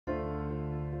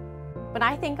When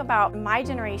I think about my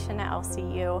generation at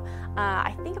LCU,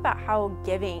 I think about how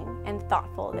giving and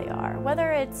thoughtful they are,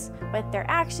 whether it's with their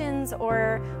actions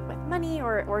or with money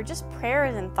or just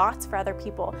prayers and thoughts for other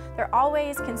people. They're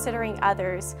always considering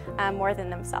others more than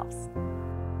themselves.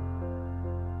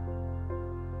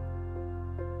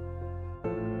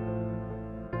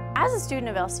 As a student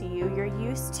of LCU, you're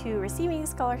used to receiving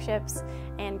scholarships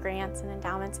and grants and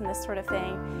endowments and this sort of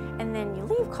thing, and then you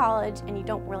leave college and you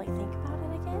don't really think about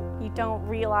it again. You don't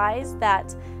realize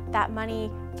that that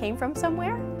money came from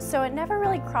somewhere. So it never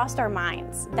really crossed our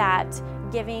minds that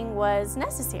giving was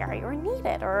necessary or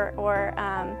needed or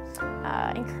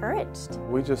encouraged.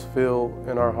 We just feel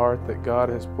in our heart that God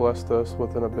has blessed us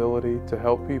with an ability to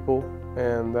help people,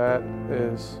 and that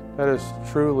is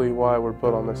truly why we're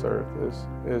put on this earth,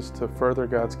 is to further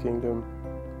God's kingdom,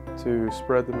 to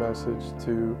spread the message,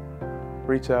 to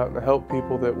reach out and help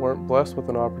people that weren't blessed with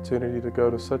an opportunity to go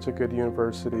to such a good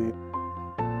university.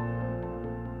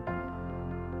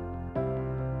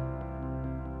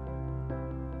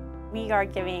 We are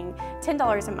giving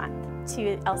 $10 a month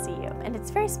to LCU, and it's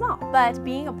very small, but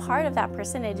being a part of that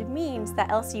percentage means that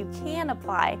LCU can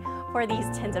apply for these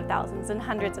tens of thousands and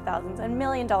hundreds of thousands and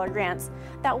million-dollar grants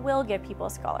that will give people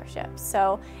scholarships.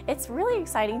 So it's really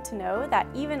exciting to know that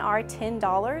even our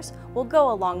 $10 will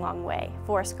go a long, long way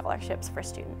for scholarships for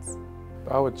students.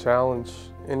 I would challenge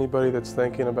anybody that's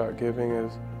thinking about giving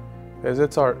is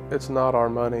it's not our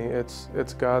money,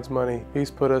 it's God's money. He's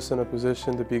put us in a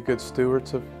position to be good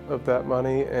stewards of that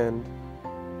money, and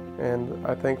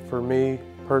I think for me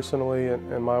personally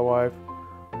and my wife,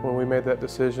 when we made that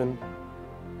decision,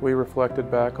 we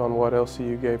reflected back on what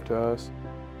LCU gave to us.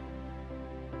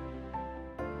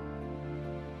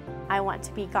 I want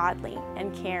to be godly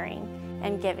and caring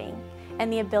and giving,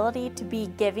 and the ability to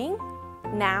be giving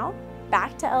now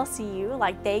back to LCU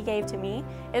like they gave to me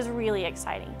is really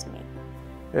exciting to me.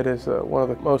 It is one of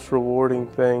the most rewarding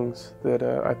things that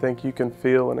I think you can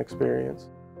feel and experience.